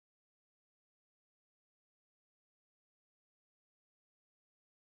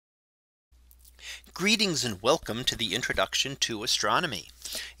Greetings and welcome to the introduction to astronomy.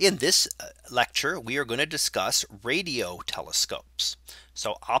 In this lecture, we are going to discuss radio telescopes.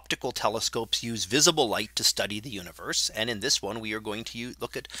 So optical telescopes use visible light to study the universe. And in this one, we are going to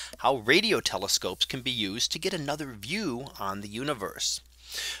look at how radio telescopes can be used to get another view on the universe.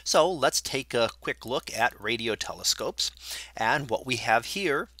 So let's take a quick look at radio telescopes. And what we have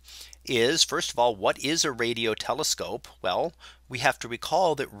here is, first of all, what is a radio telescope? Well, we have to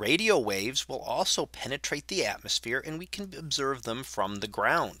recall that radio waves will also penetrate the atmosphere and we can observe them from the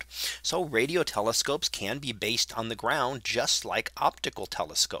ground. So radio telescopes can be based on the ground, just like optical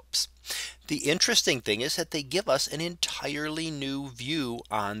telescopes. The interesting thing is that they give us an entirely new view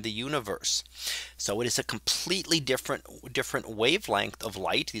on the universe. So it is a completely different wavelength of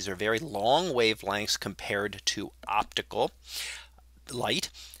light. These are very long wavelengths compared to optical light,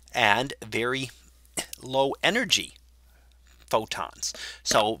 and very low energy photons.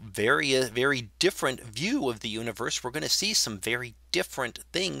 So very different view of the universe. We're going to see some very different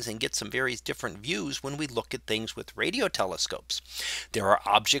things and get some very different views when we look at things with radio telescopes. There are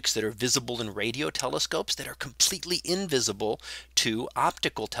objects that are visible in radio telescopes that are completely invisible to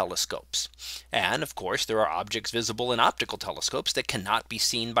optical telescopes. And of course, there are objects visible in optical telescopes that cannot be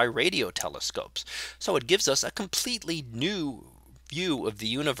seen by radio telescopes. So it gives us a completely new view of the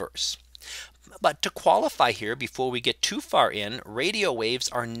universe. But to qualify here, before we get too far in, radio waves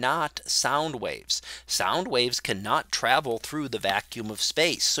are not sound waves. Sound waves cannot travel through the vacuum of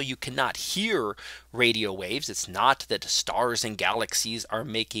space. So you cannot hear radio waves. It's not that stars and galaxies are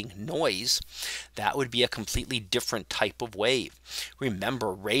making noise. That would be a completely different type of wave.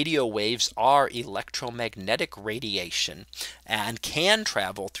 Remember, radio waves are electromagnetic radiation and can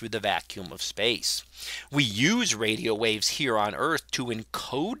travel through the vacuum of space. We use radio waves here on Earth to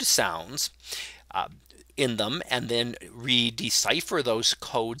encode sounds in them and then decipher those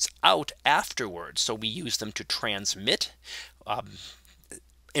codes out afterwards. So we use them to transmit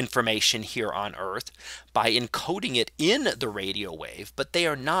information here on Earth by encoding it in the radio wave, but they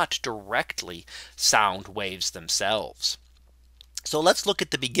are not directly sound waves themselves. So let's look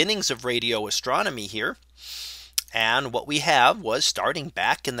at the beginnings of radio astronomy here. And what we have was, starting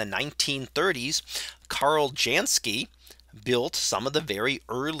back in the 1930s, Karl Jansky built some of the very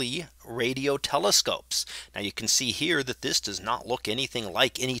early radio telescopes. Now you can see here that this does not look anything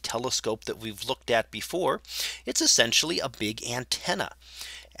like any telescope that we've looked at before. It's essentially a big antenna.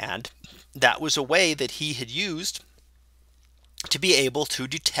 And that was a way that he had used to be able to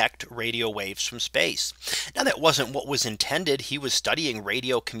detect radio waves from space. Now that wasn't what was intended. He was studying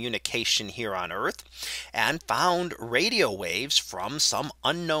radio communication here on Earth and found radio waves from some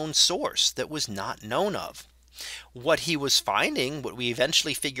unknown source that was not known of. What he was finding, what we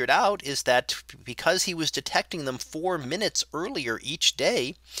eventually figured out, is that because he was detecting them 4 minutes earlier each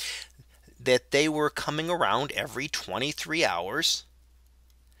day, that they were coming around every 23 hours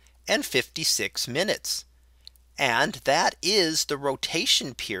and 56 minutes. And that is the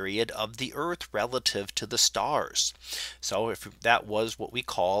rotation period of the Earth relative to the stars. So if that was what we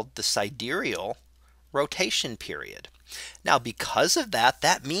called the sidereal rotation period. Now, because of that,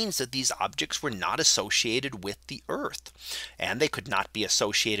 that means that these objects were not associated with the Earth, and they could not be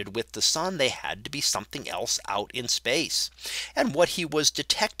associated with the sun. They had to be something else out in space. And what he was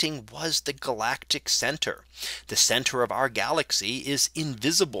detecting was the galactic center. The center of our galaxy is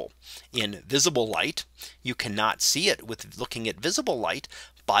invisible in visible light. You cannot see it with looking at visible light.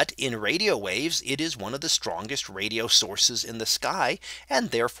 But in radio waves, it is one of the strongest radio sources in the sky, and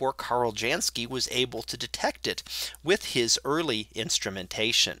therefore Karl Jansky was able to detect it with his early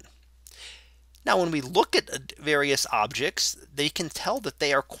instrumentation. Now, when we look at various objects, they can tell that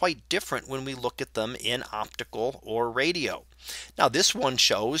they are quite different when we look at them in optical or radio. Now, this one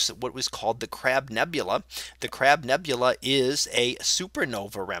shows what was called the Crab Nebula. The Crab Nebula is a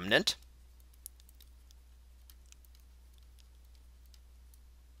supernova remnant.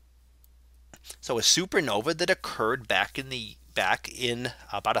 So a supernova that occurred back in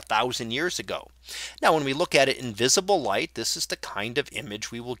about 1,000 years ago. Now, when we look at it in visible light, this is the kind of image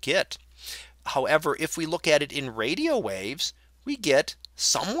we will get. However, if we look at it in radio waves, we get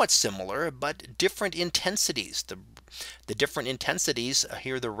somewhat similar but different intensities. The different intensities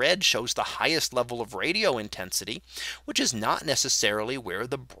here, the red shows the highest level of radio intensity, which is not necessarily where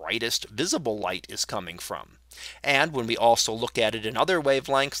the brightest visible light is coming from. And when we also look at it in other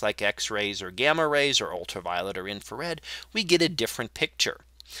wavelengths like X-rays or gamma rays or ultraviolet or infrared, we get a different picture.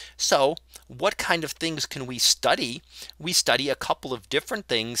 So what kind of things can we study? We study a couple of different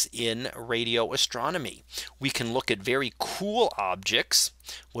things in radio astronomy. We can look at very cool objects,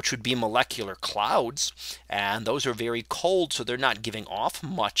 which would be molecular clouds, and those are very cold, so they're not giving off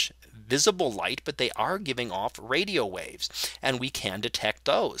much visible light, but they are giving off radio waves, and we can detect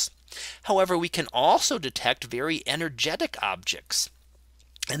those. However, we can also detect very energetic objects.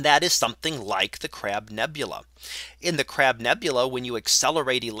 And that is something like the Crab Nebula. In the Crab Nebula, when you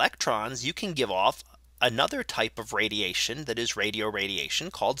accelerate electrons, you can give off another type of radiation that is radio radiation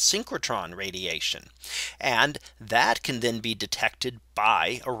called synchrotron radiation. And that can then be detected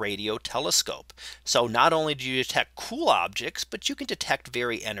by a radio telescope. So not only do you detect cool objects, but you can detect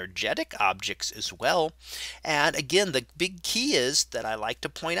very energetic objects as well. And again, the big key is that I like to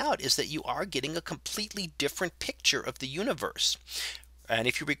point out is that you are getting a completely different picture of the universe. And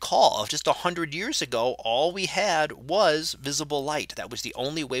if you recall, just 100 years ago, all we had was visible light. That was the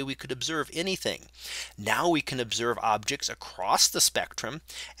only way we could observe anything. Now we can observe objects across the spectrum,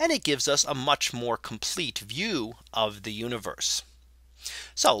 and it gives us a much more complete view of the universe.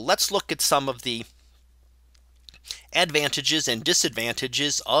 So let's look at some of the advantages and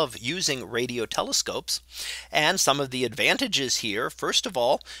disadvantages of using radio telescopes. And some of the advantages here, first of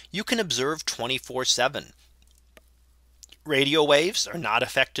all, you can observe 24/7. Radio waves are not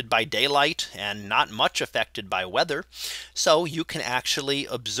affected by daylight and not much affected by weather. So you can actually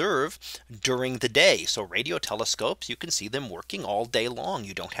observe during the day. So radio telescopes, you can see them working all day long.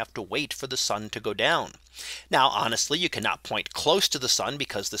 You don't have to wait for the sun to go down. Now, honestly, you cannot point close to the sun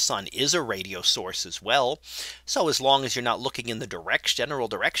because the sun is a radio source as well. So as long as you're not looking in the general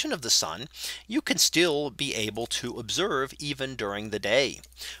direction of the sun, you can still be able to observe even during the day.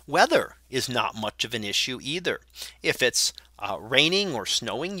 Weather is not much of an issue either. If it's raining or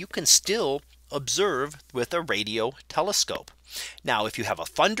snowing, you can still observe with a radio telescope. Now, if you have a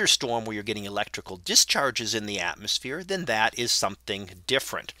thunderstorm where you're getting electrical discharges in the atmosphere, then that is something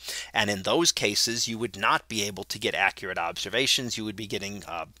different. And in those cases, you would not be able to get accurate observations. You would be getting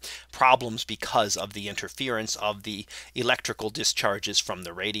problems because of the interference of the electrical discharges from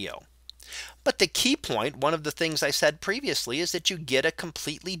the radio. But the key point, one of the things I said previously, is that you get a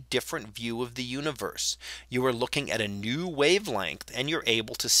completely different view of the universe. You are looking at a new wavelength and you're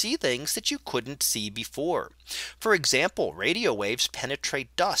able to see things that you couldn't see before. For example, radio waves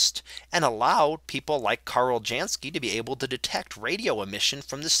penetrate dust and allow people like Karl Jansky to be able to detect radio emission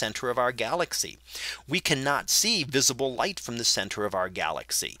from the center of our galaxy. We cannot see visible light from the center of our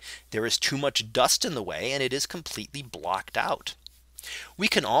galaxy. There is too much dust in the way and it is completely blocked out. We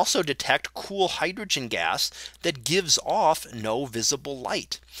can also detect cool hydrogen gas that gives off no visible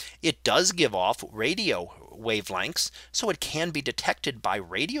light. It does give off radio wavelengths, so it can be detected by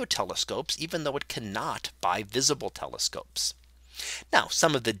radio telescopes, even though it cannot by visible telescopes. Now,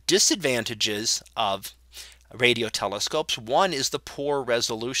 some of the disadvantages of radio telescopes. One is the poor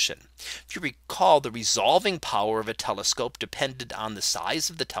resolution. If you recall, the resolving power of a telescope depended on the size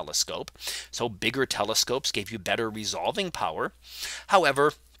of the telescope. So bigger telescopes gave you better resolving power.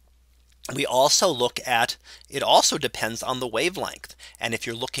 However, we also look at it also depends on the wavelength. And if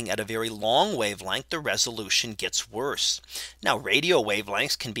you're looking at a very long wavelength, the resolution gets worse. Now, radio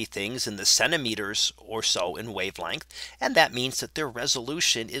wavelengths can be things in the centimeters or so in wavelength. And that means that their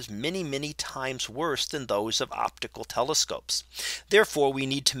resolution is many, many times worse than those of optical telescopes. Therefore, we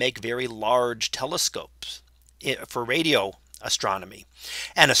need to make very large telescopes for radio astronomy.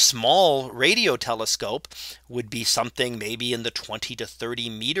 And a small radio telescope would be something maybe in the 20 to 30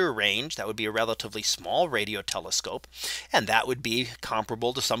 meter range. That would be a relatively small radio telescope. And that would be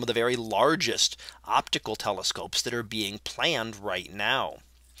comparable to some of the very largest optical telescopes that are being planned right now.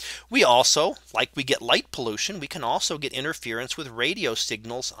 We also, like we get light pollution, we can also get interference with radio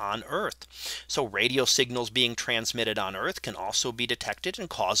signals on Earth. So radio signals being transmitted on Earth can also be detected and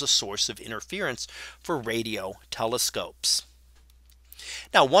cause a source of interference for radio telescopes.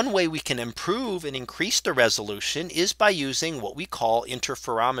 Now, one way we can improve and increase the resolution is by using what we call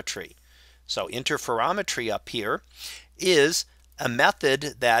interferometry. So interferometry up here is a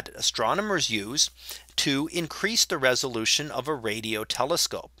method that astronomers use to increase the resolution of a radio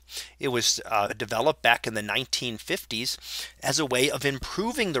telescope. It was developed back in the 1950s as a way of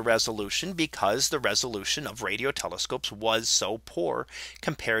improving the resolution because the resolution of radio telescopes was so poor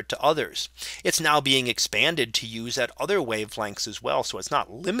compared to others. It's now being expanded to use at other wavelengths as well. So it's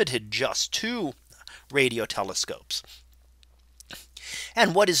not limited just to radio telescopes.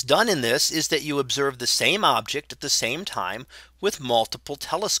 And what is done in this is that you observe the same object at the same time with multiple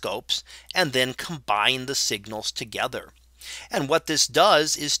telescopes and then combine the signals together. And what this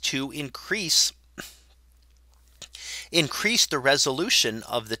does is to increase increase the resolution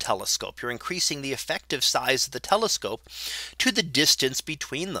of the telescope. You're increasing the effective size of the telescope to the distance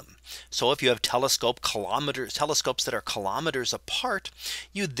between them. So if you have telescopes that are kilometers apart,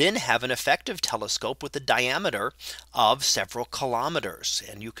 you then have an effective telescope with a diameter of several kilometers,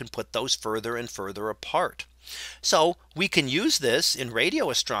 and you can put those further and further apart. So we can use this in radio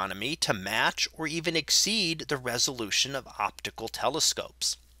astronomy to match or even exceed the resolution of optical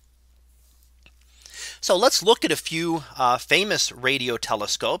telescopes. So let's look at a few famous radio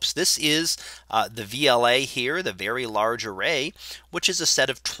telescopes. This is the VLA here, the Very Large Array, which is a set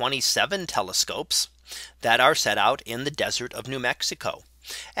of 27 telescopes that are set out in the desert of New Mexico.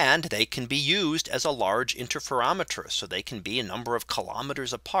 And they can be used as a large interferometer. So they can be a number of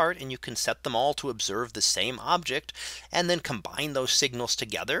kilometers apart, and you can set them all to observe the same object and then combine those signals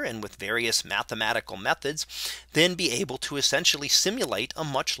together, and with various mathematical methods, then be able to essentially simulate a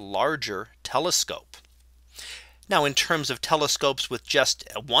much larger telescope. Now, in terms of telescopes with just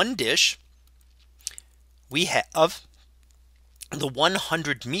one dish, we have the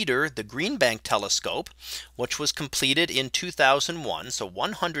 100-meter, the Green Bank telescope, which was completed in 2001. So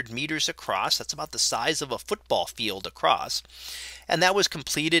 100 meters across, that's about the size of a football field across. And that was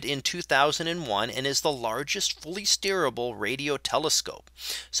completed in 2001 and is the largest fully steerable radio telescope.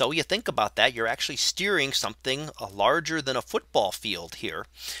 So you think about that, you're actually steering something larger than a football field here,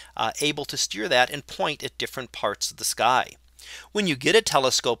 able to steer that and point at different parts of the sky. When you get a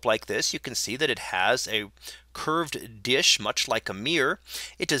telescope like this, you can see that it has a curved dish, much like a mirror.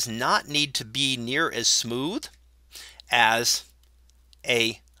 It does not need to be near as smooth as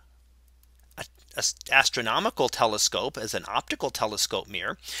an astronomical telescope, as an optical telescope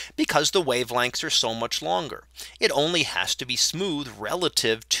mirror, because the wavelengths are so much longer. It only has to be smooth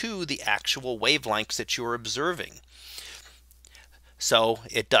relative to the actual wavelengths that you're observing. So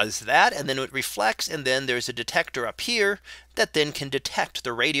it does that, and then it reflects, and then there's a detector up here that then can detect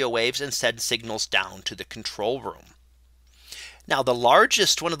the radio waves and send signals down to the control room. Now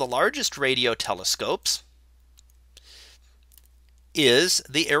one of the largest radio telescopes is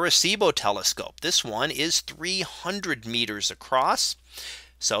the Arecibo telescope. This one is 300 meters across.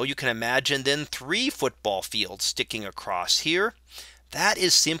 So you can imagine then 3 football fields sticking across here. That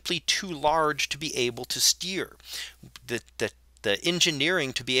is simply too large to be able to steer. The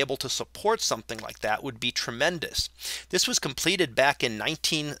engineering to be able to support something like that would be tremendous. This was completed back in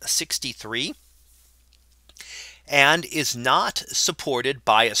 1963 and is not supported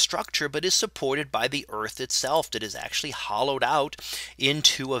by a structure, but is supported by the Earth itself, that is actually hollowed out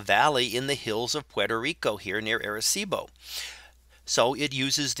into a valley in the hills of Puerto Rico here near Arecibo. So it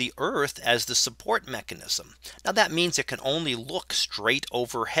uses the Earth as the support mechanism. Now that means it can only look straight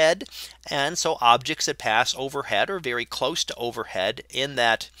overhead. And so objects that pass overhead or very close to overhead in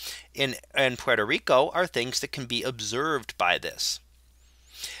Puerto Rico are things that can be observed by this.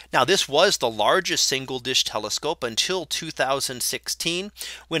 Now this was the largest single dish telescope until 2016,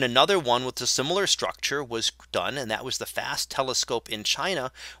 when another one with a similar structure was done, and that was the FAST telescope in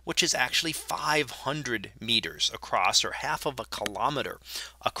China, which is actually 500 meters across, or half of a kilometer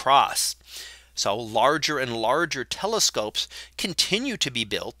across. So larger and larger telescopes continue to be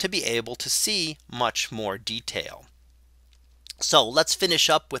built to be able to see much more detail. So let's finish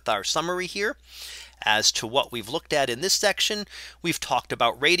up with our summary here. As to what we've looked at in this section, we've talked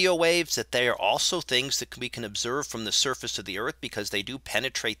about radio waves, that they are also things that we can observe from the surface of the Earth because they do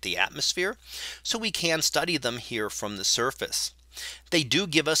penetrate the atmosphere. So we can study them here from the surface. They do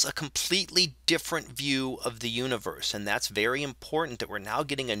give us a completely different view of the universe. And that's very important, that we're now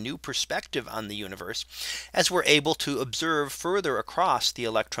getting a new perspective on the universe as we're able to observe further across the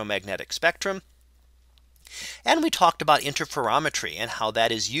electromagnetic spectrum. And we talked about interferometry and how that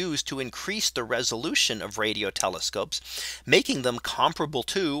is used to increase the resolution of radio telescopes, making them comparable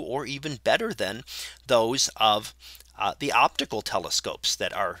to, or even better than, those of the optical telescopes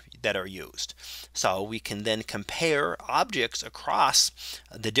that are used. So we can then compare objects across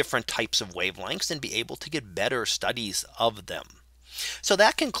the different types of wavelengths and be able to get better studies of them. So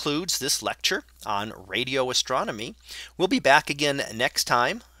that concludes this lecture on radio astronomy. We'll be back again next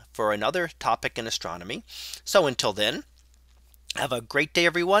time for another topic in astronomy. So until then, have a great day,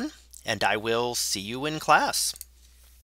 everyone, and I will see you in class.